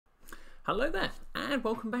Hello there, and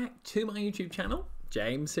welcome back to my YouTube channel.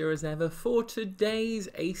 James here as ever for today's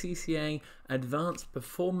ACCA Advanced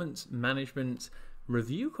Performance Management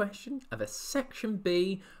review question of a Section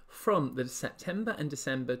B from the September and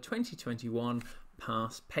December 2021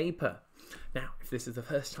 past paper. Now, if this is the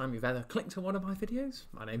first time you've ever clicked on one of my videos,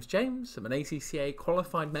 my name's James. I'm an ACCA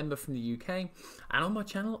qualified member from the UK, and on my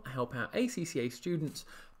channel I help out ACCA students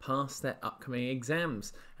pass their upcoming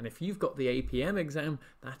exams. And if you've got the APM exam,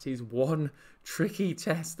 that is one tricky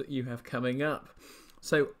test that you have coming up.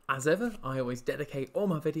 So as ever, I always dedicate all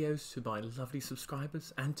my videos to my lovely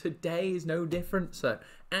subscribers, and today is no different. So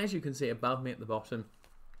as you can see above me at the bottom,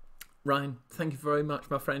 Ryan, thank you very much,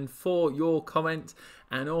 my friend, for your comment.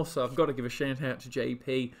 And also I've got to give a shout out to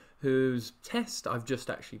JP, whose test I've just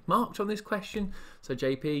actually marked on this question. So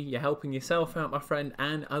JP, you're helping yourself out, my friend,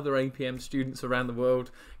 and other APM students around the world,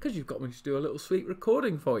 because you've got me to do a little sweet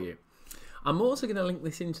recording for you. I'm also going to link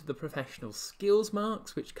this into the professional skills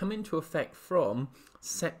marks, which come into effect from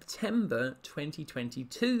September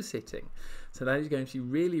 2022 sitting. So that is going to be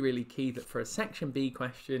really, really key, that for a Section B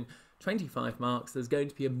question, 25 marks, there's going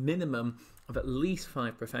to be a minimum of at least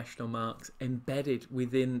 5 professional marks embedded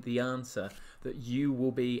within the answer that you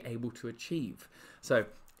will be able to achieve. So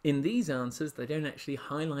in these answers, they don't actually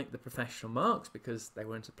highlight the professional marks because they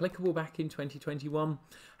weren't applicable back in 2021.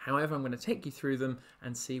 However, I'm going to take you through them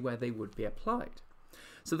and see where they would be applied.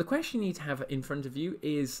 So the question you need to have in front of you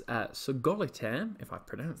is Sgoltaire, if I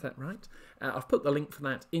pronounced that right. I've put the link for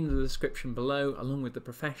that in the description below, along with the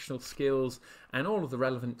professional skills and all of the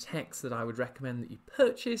relevant texts that I would recommend that you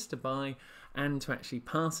purchase to buy and to actually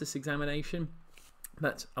pass this examination.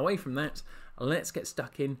 But away from that, let's get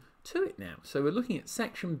stuck in to it now. So we're looking at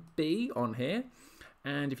Section B on here,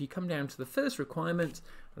 and if you come down to the first requirement,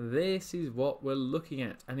 this is what we're looking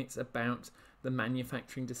at, and it's about the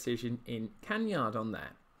manufacturing decision in Canyard on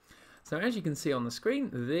there. So as you can see on the screen,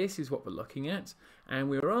 this is what we're looking at, and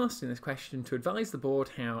we were asked in this question to advise the board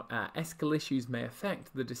how ethical issues may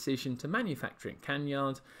affect the decision to manufacture in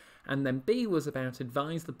Canyard, and then B was about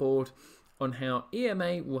advise the board on how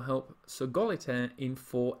EMA will help Sgoltaire in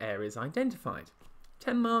 4 areas identified.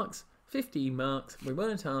 10 marks, 15 marks, we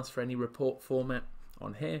weren't asked for any report format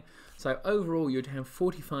on here, so overall you'd have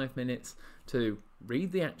 45 minutes to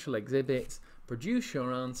read the actual exhibits, produce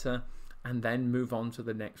your answer, and then move on to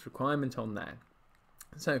the next requirement on there.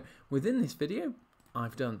 So within this video,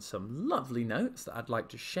 I've done some lovely notes that I'd like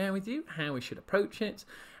to share with you, how we should approach it,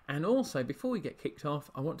 and also before we get kicked off,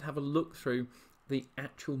 I want to have a look through the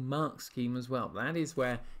actual mark scheme as well. That is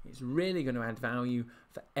where it's really going to add value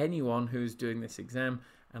for anyone who's doing this exam,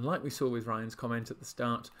 and like we saw with Ryan's comment at the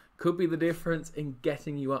start, could be the difference in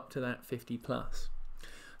getting you up to that 50 plus.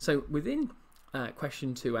 So within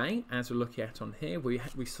question 2A, as we're looking at on here,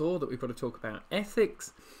 we saw that we've got to talk about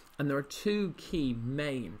ethics, and there are 2 key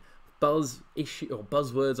main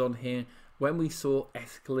buzzwords on here when we saw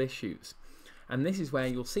ethical issues. And this is where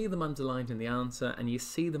you'll see them underlined in the answer, and you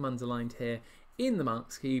see them underlined here in the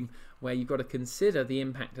mark scheme, where you've got to consider the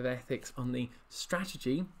impact of ethics on the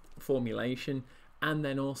strategy formulation and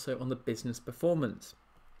then also on the business performance.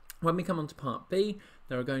 When we come on to part B,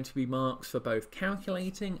 there are going to be marks for both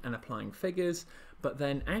calculating and applying figures, but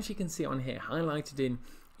then as you can see on here highlighted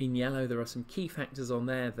in yellow, there are some key factors on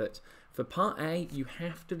there that for part A you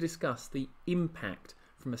have to discuss the impact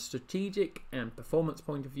from a strategic and performance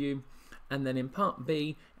point of view, and then in part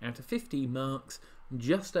B, out of 15 marks,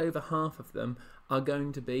 just over half of them are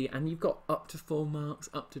going to be, and you've got up to 4 marks,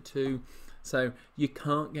 up to 2, so you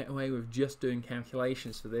can't get away with just doing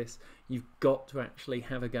calculations for this. You've got to actually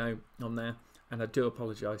have a go on there, and I do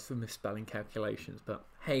apologise for misspelling calculations, but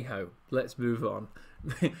hey ho, let's move on.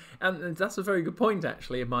 And that's a very good point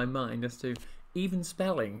actually in my mind, as to even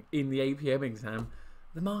spelling in the APM exam,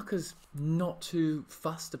 the markers not too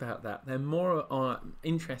fussed about that. They're more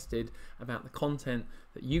interested about the content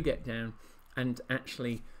that you get down and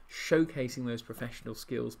actually showcasing those professional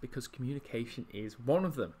skills, because communication is one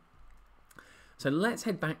of them. So let's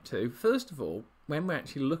head back to, first of all, when we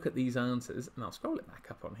actually look at these answers, and I'll scroll it back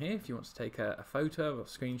up on here if you want to take a photo or a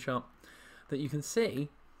screenshot, that you can see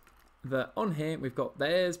that on here we've got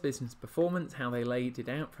there's business performance, how they laid it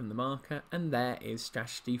out from the marker, and there is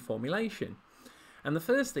strategy formulation. And the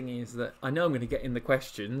first thing is that I know I'm going to get in the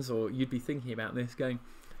questions, or you'd be thinking about this going,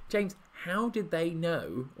 James, how did they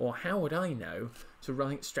know, or how would I know, to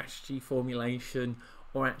write strategy formulation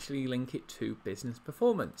or actually link it to business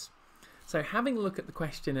performance? So having a look at the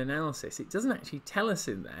question analysis, it doesn't actually tell us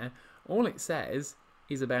in there. All it says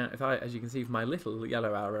is about, as you can see from my little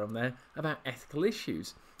yellow arrow on there, about ethical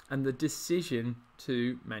issues and the decision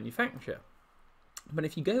to manufacture. But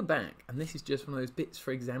if you go back, and this is just one of those bits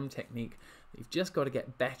for exam technique that you've just got to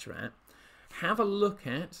get better at, have a look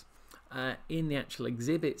at in the actual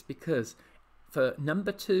exhibits, because for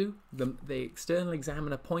number 2, the external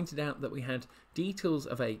examiner pointed out that we had details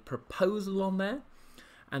of a proposal on there,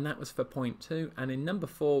 and that was for point 2. And in number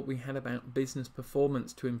 4, we had about business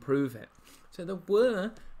performance to improve it. So there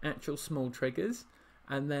were actual small triggers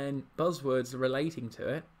and then buzzwords relating to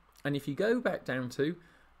it. And if you go back down to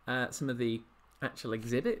some of the actual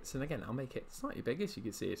exhibits, and again, I'll make it slightly bigger so you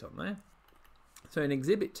can see it on there. So in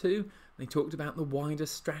exhibit 2, they talked about the wider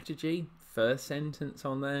strategy, first sentence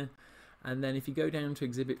on there. And then if you go down to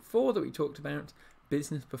exhibit 4 that we talked about,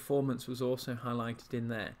 business performance was also highlighted in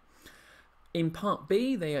there. In part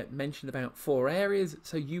B, they mentioned about 4 areas,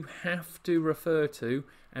 so you have to refer to,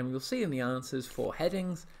 and we'll see in the answers, 4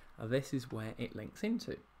 headings. This is where it links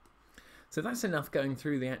into. So that's enough going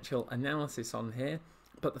through the actual analysis on here.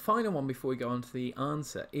 But the final one before we go on to the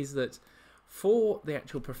answer is that for the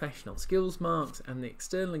actual professional skills marks, and the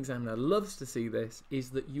external examiner loves to see this,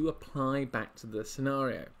 is that you apply back to the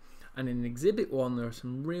scenario. And in exhibit 1, there are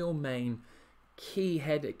some real main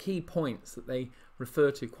key points that they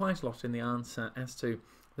refer to quite a lot in the answer as to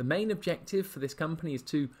the main objective for this company is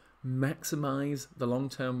to maximize the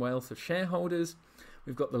long-term wealth of shareholders.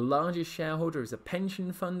 We've got the largest shareholder is a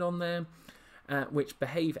pension fund on there, which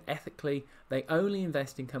behave ethically. They only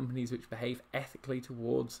invest in companies which behave ethically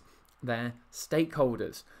towards their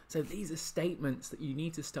stakeholders. So these are statements that you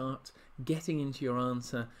need to start getting into your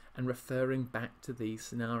answer and referring back to the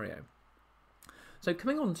scenario. So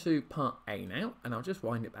coming on to part A now, and I'll just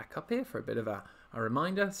wind it back up here for a bit of a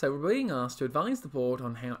reminder. So we're being asked to advise the board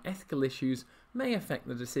on how ethical issues may affect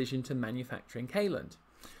the decision to manufacture in Cayland.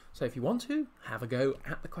 So if you want to have a go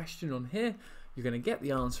at the question on here, you're going to get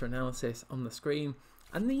the answer analysis on the screen.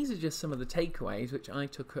 And these are just some of the takeaways which I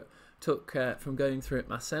took from going through it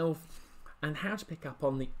myself, and how to pick up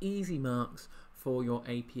on the easy marks for your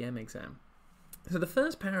APM exam. So the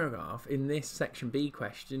first paragraph in this section B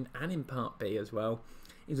question, and in part B as well,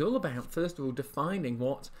 is all about, first of all, defining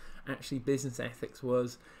what actually business ethics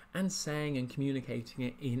was and saying and communicating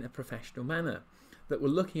it in a professional manner. That we're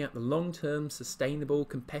looking at the long-term sustainable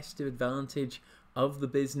competitive advantage of the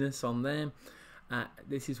business on there.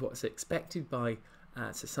 This is what's expected by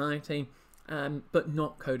society, but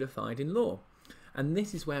not codified in law. And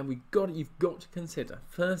this is where you've got to consider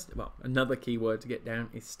first, well, another key word to get down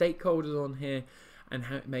is stakeholders on here, and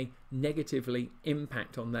how it may negatively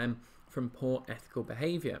impact on them from poor ethical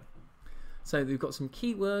behaviour. So we've got some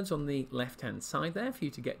keywords on the left hand side there for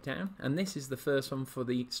you to get down, and this is the first one for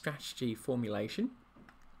the strategy formulation.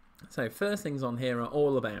 So first things on here are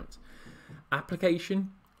all about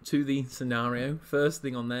application to the scenario. First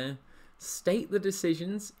thing on there, state the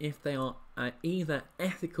decisions if they are either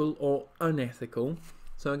ethical or unethical.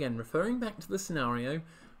 So again, referring back to the scenario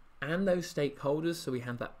and those stakeholders, so we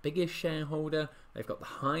have that biggest shareholder, they've got the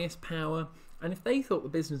highest power, and if they thought the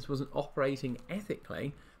business wasn't operating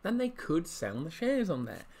ethically, then they could sell the shares on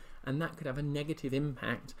there, and that could have a negative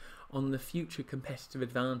impact on the future competitive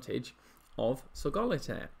advantage of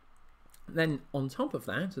Sgoltaire. Then on top of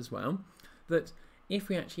that as well, that if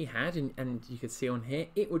we actually had, and you could see on here,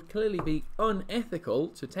 it would clearly be unethical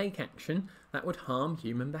to take action that would harm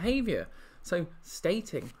human behaviour. So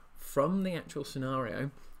stating from the actual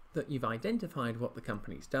scenario that you've identified what the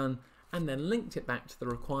company's done and then linked it back to the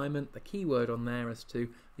requirement, the keyword on there as to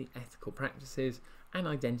the ethical practices, and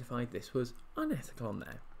identified this was unethical on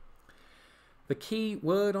there. The key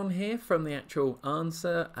word on here from the actual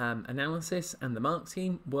answer analysis and the mark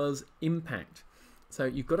scheme was impact. So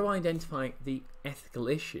you've got to identify the ethical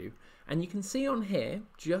issue, and you can see on here,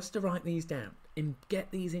 just to write these down and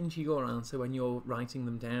get these into your answer when you're writing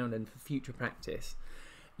them down and for future practice,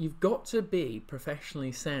 you've got to be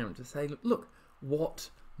professionally sound to say, look, what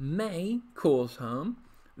may cause harm,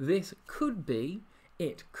 this could be,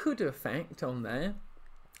 it could affect on there,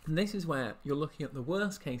 and this is where you're looking at the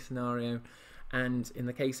worst case scenario. And in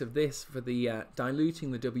the case of this, for the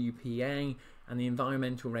diluting the WPA and the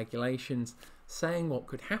environmental regulations, saying what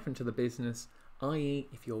could happen to the business, i.e.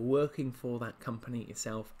 if you're working for that company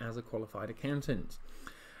yourself as a qualified accountant,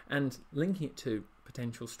 and linking it to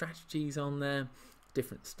potential strategies on there,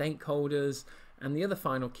 different stakeholders, and the other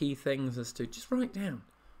final key things as to just write down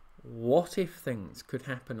what if things could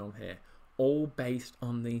happen on here, all based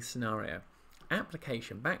on the scenario.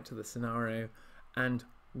 Application back to the scenario, and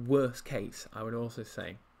worst case, I would also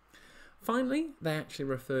say. Finally, they actually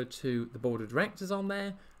referred to the board of directors on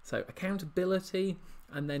there, so accountability,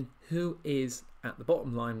 and then who is at the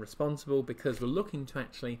bottom line responsible, because we're looking to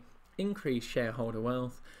actually increase shareholder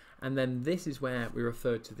wealth. And then this is where we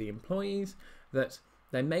referred to the employees, that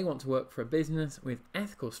they may want to work for a business with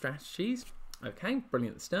ethical strategies. Okay,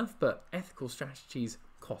 brilliant stuff, but ethical strategies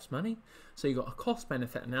cost money. So you've got a cost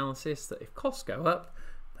benefit analysis that if costs go up,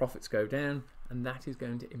 profits go down, and that is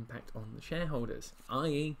going to impact on the shareholders,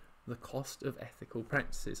 i.e. the cost of ethical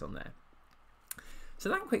practices on there. So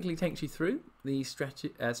that quickly takes you through the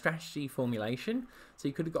strategy formulation. So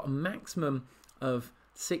you could have got a maximum of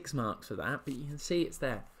 6 marks for that, but you can see it's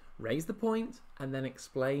there. Raise the point and then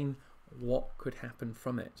explain what could happen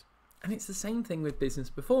from it. And it's the same thing with business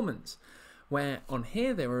performance, where on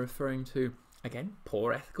here they were referring to, again,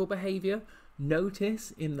 poor ethical behavior.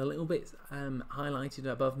 Notice in the little bits highlighted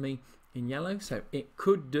above me in yellow, so it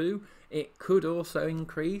could also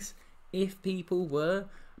increase if people were,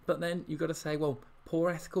 but then you've got to say, well, poor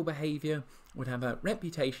ethical behavior would have a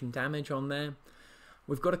reputation damage on there.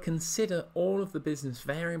 We've got to consider all of the business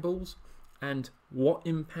variables and what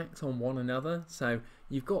impacts on one another. So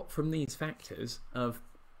you've got from these factors of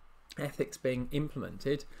ethics being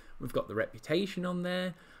implemented, we've got the reputation on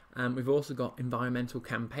there. We've also got environmental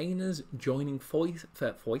campaigners joining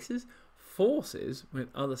forces with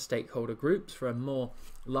other stakeholder groups for a more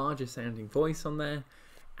larger sounding voice on there.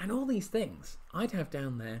 And all these things, I'd have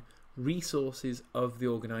down there resources of the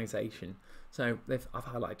organisation. So I've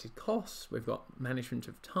highlighted costs, we've got management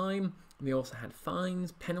of time, we also had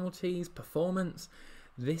fines, penalties, performance.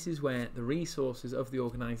 This is where the resources of the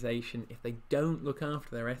organisation, if they don't look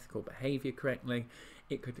after their ethical behaviour correctly,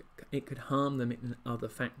 it could harm them in other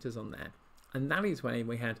factors on there. And that is where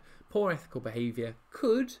we had poor ethical behaviour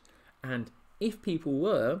could, and if people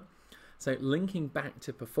were, so linking back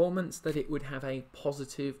to performance, that it would have a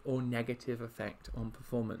positive or negative effect on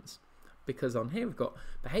performance. Because on here we've got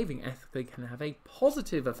behaving ethically can have a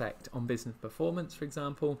positive effect on business performance, for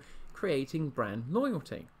example, creating brand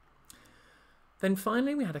loyalty. Then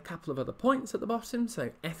finally we had a couple of other points at the bottom,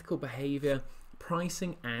 so ethical behaviour,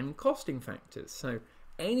 pricing and costing factors. So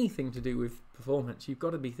anything to do with performance, you've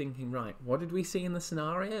got to be thinking, right, what did we see in the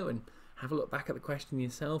scenario? And have a look back at the question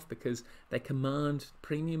yourself, because they command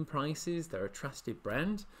premium prices, they're a trusted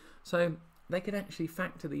brand. So they could actually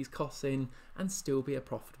factor these costs in and still be a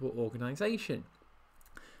profitable organisation.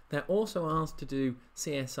 They're also asked to do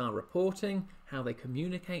CSR reporting, how they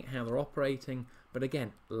communicate, how they're operating, but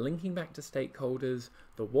again, linking back to stakeholders,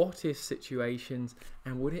 the what-if situations,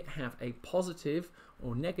 and would it have a positive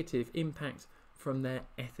or negative impact from their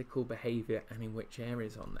ethical behaviour and in which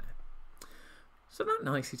areas on there. So that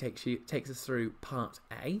nicely takes us through part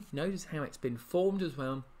A. Notice how it's been formed as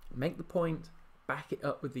well. Make the point, back it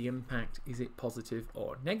up with the impact. Is it positive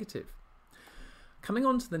or negative? Coming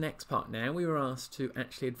on to the next part now, we were asked to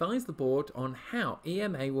actually advise the board on how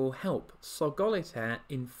EMA will help Sgoltaire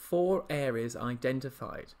in 4 areas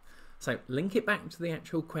identified. So link it back to the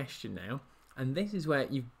actual question now, and this is where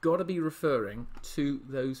you've got to be referring to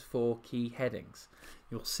those 4 key headings.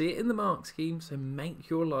 You'll see it in the mark scheme, so make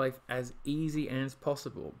your life as easy as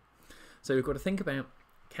possible. So we've got to think about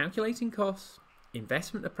calculating costs,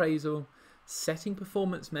 investment appraisal, setting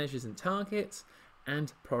performance measures and targets,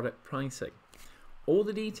 and product pricing. All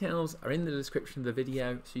the details are in the description of the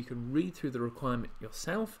video, so you can read through the requirement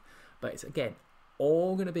yourself, but it's again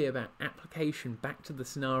all going to be about application back to the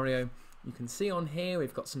scenario. You can see on here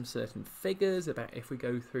we've got some certain figures about if we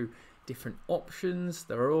go through different options.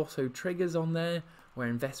 There are also triggers on there where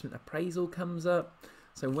investment appraisal comes up.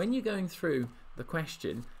 So when you're going through the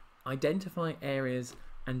question, identify areas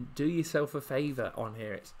and do yourself a favour on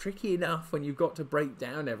here. It's tricky enough when you've got to break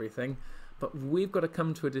down everything, but we've got to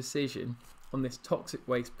come to a decision on this toxic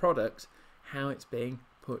waste product, how it's being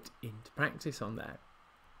put into practice on there.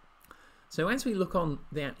 So as we look on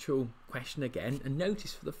the actual question again, and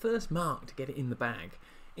notice for the first mark to get it in the bag,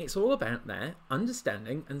 it's all about there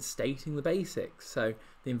understanding and stating the basics. So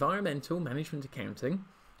the environmental management accounting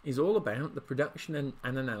is all about the production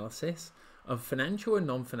and analysis of financial and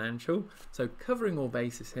non-financial, so covering all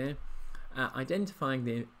bases here, identifying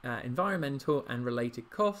the environmental and related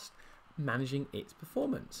costs, managing its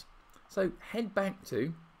performance. So head back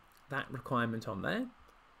to that requirement on there.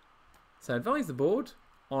 So advise the board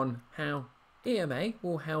on how EMA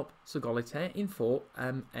will help Sgoltaire in 4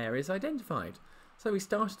 areas identified. So we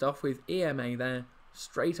started off with EMA there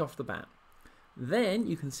straight off the bat. Then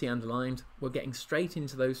you can see underlined, we're getting straight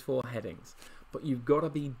into those 4 headings, but you've got to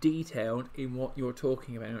be detailed in what you're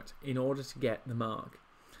talking about in order to get the mark.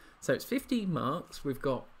 So it's 15 marks, we've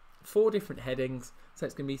got 4 different headings, so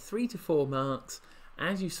it's going to be 3 to 4 marks.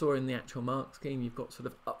 As you saw in the actual mark scheme, you've got sort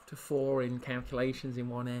of up to 4 in calculations in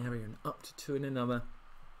one area and up to 2 in another.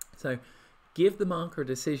 So give the marker a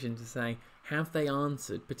decision to say, have they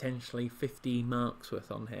answered potentially 15 marks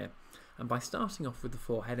worth on here? And by starting off with the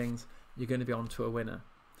 4 headings, you're going to be onto a winner.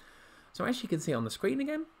 So as you can see on the screen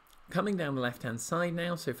again, coming down the left hand side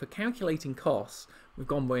now, so for calculating costs, we've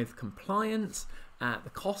gone with compliance,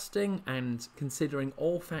 the costing, and considering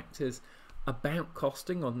all factors about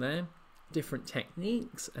costing on there, different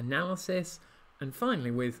techniques, analysis, and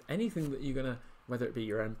finally with anything that you're going to, whether it be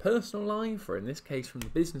your own personal life or in this case from the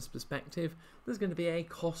business perspective, there's going to be a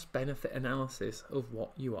cost benefit analysis of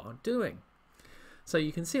what you are doing. So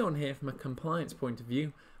you can see on here from a compliance point of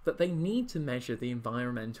view that they need to measure the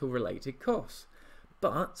environmental related costs.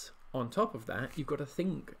 But on top of that, you've got to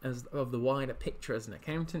think of the wider picture as an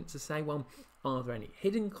accountant to say, well, are there any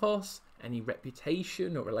hidden costs, any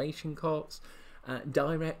reputation or relation costs,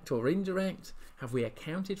 direct or indirect? Have we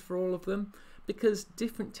accounted for all of them? Because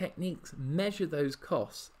different techniques measure those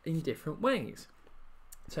costs in different ways.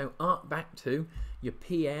 So arc back to your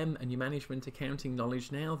PM and your management accounting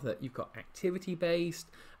knowledge now that you've got activity-based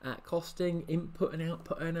costing, input and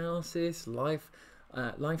output analysis, life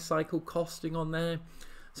cycle costing on there.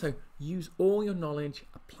 So use all your knowledge,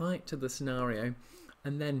 apply it to the scenario,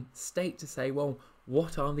 and then state to say, well,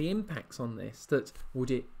 what are the impacts on this? That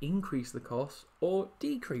would it increase the cost or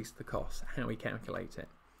decrease the cost? How we calculate it.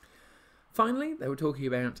 Finally, they were talking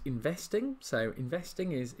about investing. So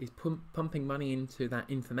investing is pumping money into that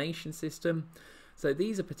information system. So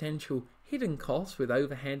these are potential hidden costs with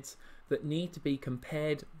overheads that need to be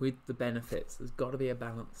compared with the benefits. There's got to be a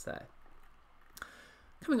balance there.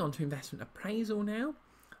 Coming on to investment appraisal now.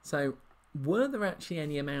 So were there actually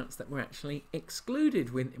any amounts that were actually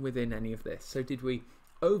excluded within any of this? So did we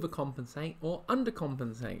overcompensate or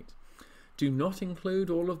undercompensate? Do not include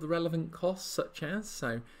all of the relevant costs such as,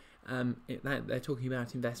 so they're talking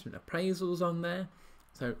about investment appraisals on there.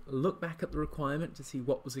 So look back at the requirement to see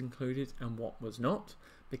what was included and what was not,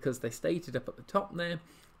 because they stated up at the top there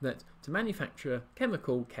that to manufacture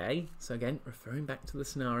chemical K, so again referring back to the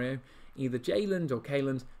scenario, either J-Land or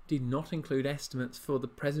K-Land did not include estimates for the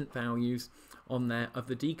present values on there of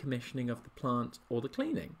the decommissioning of the plant or the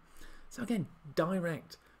cleaning. So again,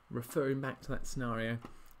 direct referring back to that scenario,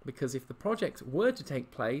 because if the project were to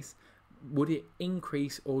take place, would it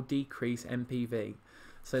increase or decrease MPV?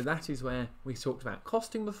 So that is where we talked about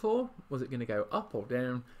costing before. Was it going to go up or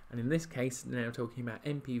down? And in this case, now talking about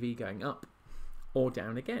MPV going up or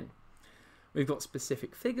down again. We've got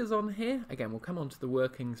specific figures on here. Again, we'll come on to the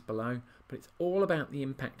workings below, but it's all about the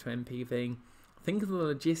impact to MPV. Think of the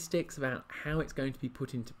logistics about how it's going to be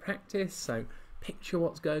put into practice. So picture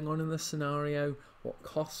what's going on in the scenario, what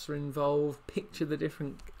costs are involved, picture the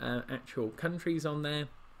different actual countries on there.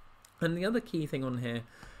 And the other key thing on here,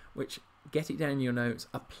 which get it down in your notes,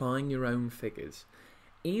 applying your own figures.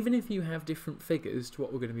 Even if you have different figures to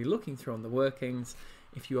what we're going to be looking through on the workings,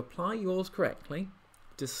 if you apply yours correctly,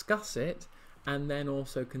 discuss it, and then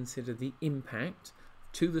also consider the impact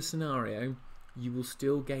to the scenario, you will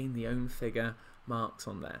still gain the own figure marks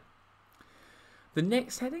on there. The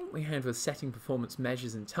next heading we had was setting performance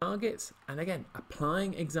measures and targets, and again,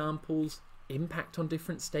 applying examples, impact on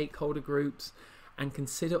different stakeholder groups, and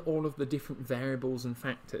consider all of the different variables and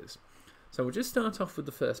factors. So we'll just start off with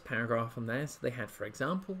the first paragraph on there. So they had, for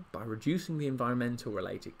example, by reducing the environmental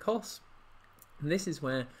related costs, and this is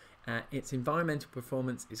where its environmental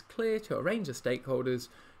performance is clear to a range of stakeholders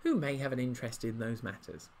who may have an interest in those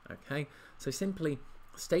matters. Okay, so simply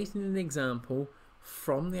stating an example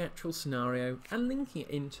from the actual scenario and linking it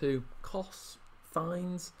into costs,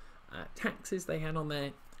 fines, taxes they had on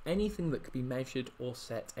there, anything that could be measured or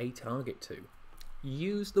set a target to.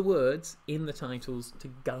 Use the words in the titles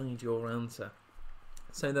to guide your answer.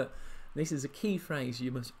 So that this is a key phrase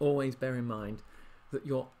you must always bear in mind, that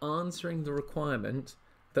you're answering the requirement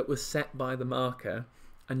that was set by the marker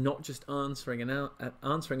and not just answering an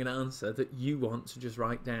answer that you want to just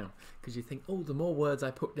write down, because you think, oh, the more words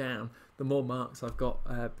I put down, the more marks I've got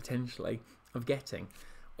potentially of getting.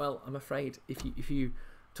 Well, I'm afraid if you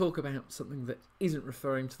talk about something that isn't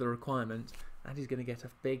referring to the requirement, that is going to get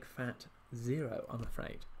a big fat 0, I'm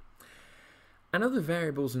afraid. And other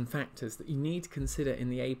variables and factors that you need to consider in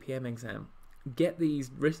the APM exam, get these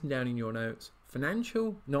written down in your notes: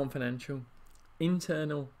 financial, non-financial,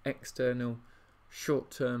 internal, external,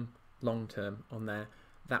 short-term, long-term on there.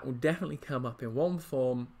 That will definitely come up in one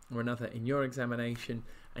form or another in your examination,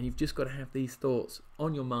 and you've just got to have these thoughts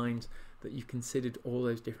on your mind that you've considered all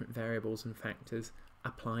those different variables and factors,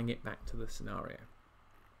 applying it back to the scenario.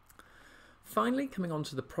 Finally, coming on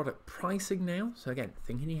to the product pricing now. So again,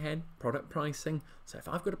 think in your head, product pricing. So if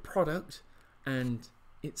I've got a product and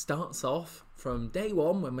it starts off from day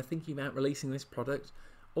one when we're thinking about releasing this product,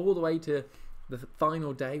 all the way to the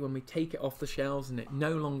final day when we take it off the shelves and it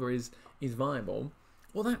no longer is viable,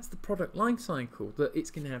 Well, that's the product life cycle, that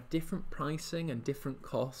it's going to have different pricing and different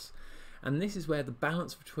costs. And this is where the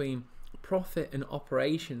balance between profit and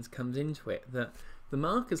operations comes into it, that the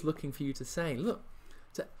market's looking for you to say, look,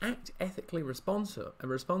 to act ethically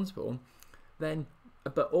responsible, then,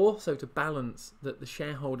 but also to balance that the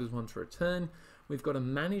shareholders want a return, we've got to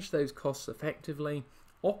manage those costs effectively,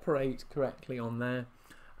 operate correctly on there,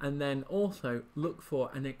 and then also look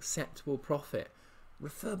for an acceptable profit.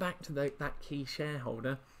 Refer back to that key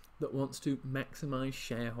shareholder that wants to maximize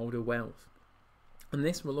shareholder wealth. And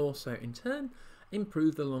this will also, in turn,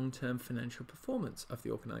 improve the long-term financial performance of the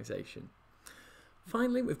organization.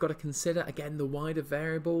 Finally, we've got to consider, again, the wider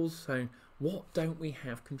variables. So what don't we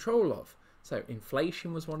have control of? So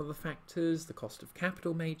inflation was one of the factors, the cost of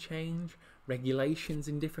capital may change, regulations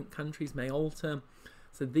in different countries may alter.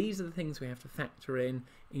 So these are the things we have to factor in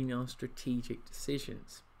our strategic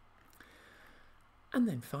decisions. And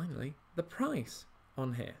then finally, the price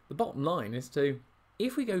on here. The bottom line is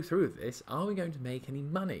if we go through with this, are we going to make any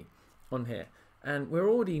money on here? And we're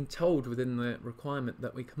already told within the requirement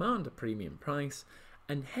that we command a premium price,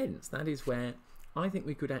 and hence that is where I think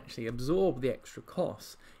we could actually absorb the extra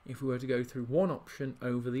costs if we were to go through one option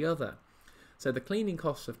over the other. So the cleaning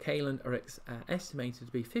costs of K-Land are estimated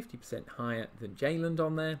to be 50% higher than J-Land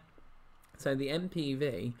on there. So the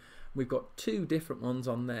MPV, we've got two different ones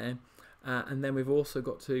on there, and then we've also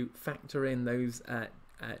got to factor in those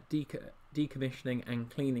decommissioning and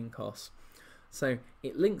cleaning costs. So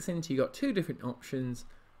it links into, you've got two different options.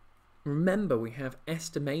 Remember, we have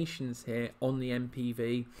estimations here on the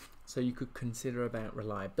MPV, so you could consider about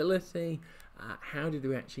reliability, how did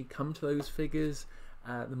we actually come to those figures,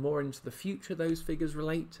 the more into the future those figures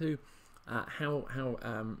relate to, how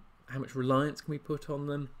much reliance can we put on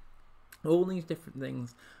them. All these different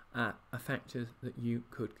things are factors that you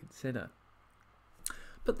could consider.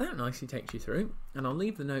 But that nicely takes you through, and I'll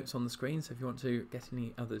leave the notes on the screen, so if you want to get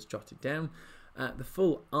any others jotted down, the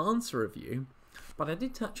full answer review. But I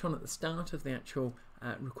did touch on at the start of the actual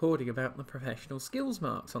recording about the professional skills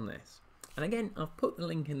marks on this. And again, I've put the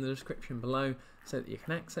link in the description below so that you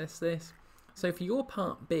can access this. So for your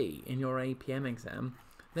Part B in your APM exam,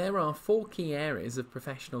 there are 4 key areas of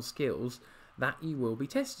professional skills that you will be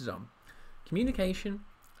tested on: communication,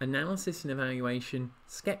 analysis and evaluation,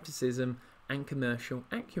 skepticism, and commercial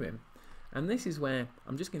acumen. And this is where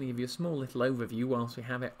I'm just going to give you a small little overview whilst we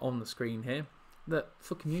have it on the screen here, that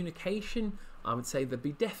for communication, I would say there'd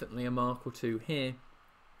be definitely a mark or two here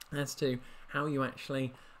as to how you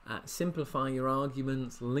actually simplify your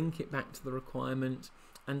arguments, link it back to the requirement,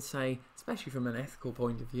 and say, especially from an ethical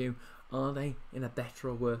point of view, are they in a better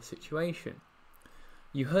or worse situation?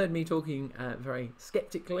 You heard me talking very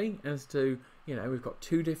skeptically as to, we've got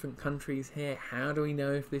 2 different countries here. How do we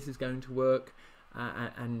know if this is going to work?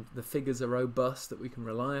 And the figures are robust that we can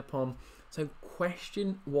rely upon. So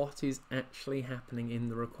question what is actually happening in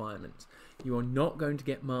the requirements. You are not going to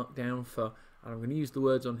get marked down for, and I'm going to use the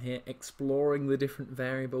words on here, exploring the different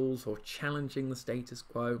variables or challenging the status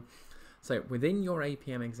quo. So within your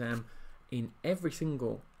APM exam, in every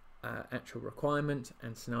single actual requirement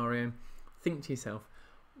and scenario, think to yourself,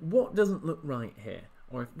 what doesn't look right here?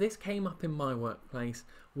 Or if this came up in my workplace,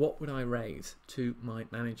 what would I raise to my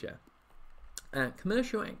manager?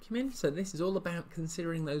 Commercial acumen, so this is all about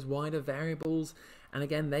considering those wider variables, and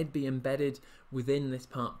again they'd be embedded within this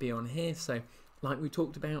Part B on here. So like we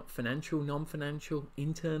talked about, financial, non-financial,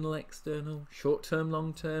 internal, external, short-term,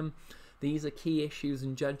 long-term, these are key issues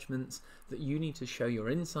and judgments that you need to show your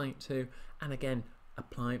insight to, and again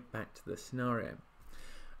apply it back to the scenario.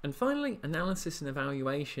 And finally, analysis and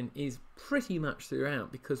evaluation is pretty much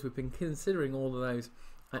throughout, because we've been considering all of those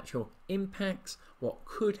actual impacts, what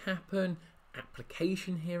could happen,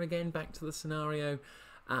 application here again back to the scenario,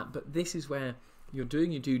 but this is where you're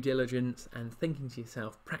doing your due diligence and thinking to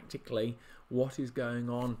yourself practically what is going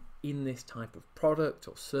on in this type of product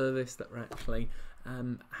or service that we're actually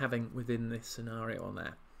having within this scenario on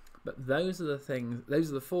there. But those are the things, those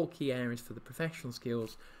are the 4 key areas for the professional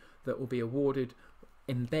skills that will be awarded,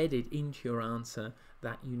 embedded into your answer,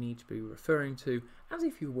 that you need to be referring to as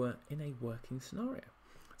if you were in a working scenario.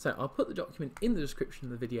 So I'll put the document in the description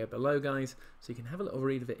of the video below, guys, so you can have a little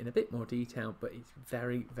read of it in a bit more detail, but it's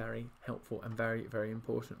very, very helpful and very, very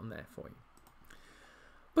important on there for you.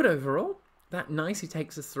 But overall, that nicely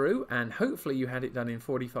takes us through, and hopefully you had it done in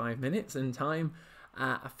 45 minutes in time,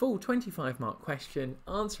 a full 25-mark question,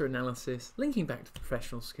 answer analysis, linking back to the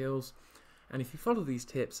professional skills. And if you follow these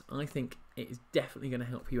tips, I think it is definitely going to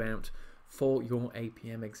help you out for your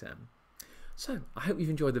APM exam. So I hope you've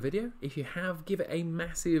enjoyed the video. If you have, give it a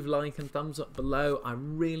massive like and thumbs up below. I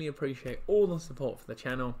really appreciate all the support for the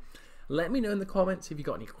channel. Let me know in the comments if you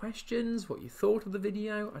got any questions, what you thought of the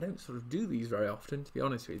video. I don't sort of do these very often, to be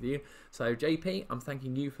honest with you. So JP, I'm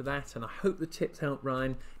thanking you for that, and I hope the tips help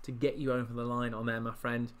Ryan to get you over the line on there, my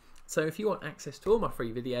friend. So if you want access to all my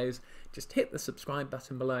free videos, just hit the subscribe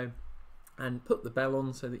button below and put the bell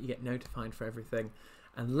on so that you get notified for everything.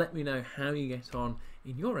 And let me know how you get on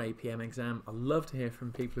in your APM exam. I love to hear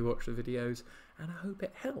from people who watch the videos, and I hope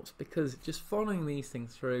it helps, because just following these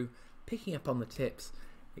things through, picking up on the tips,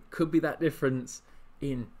 it could be that difference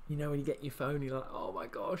in, you know, when you get your phone, you're like, oh my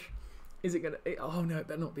gosh, is it gonna, oh no, it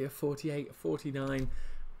better not be a 48, a 49,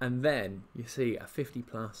 and then you see a 50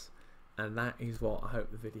 plus, and that is what I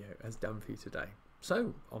hope the video has done for you today.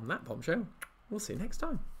 So on that bombshell, we'll see you next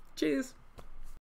time. Cheers.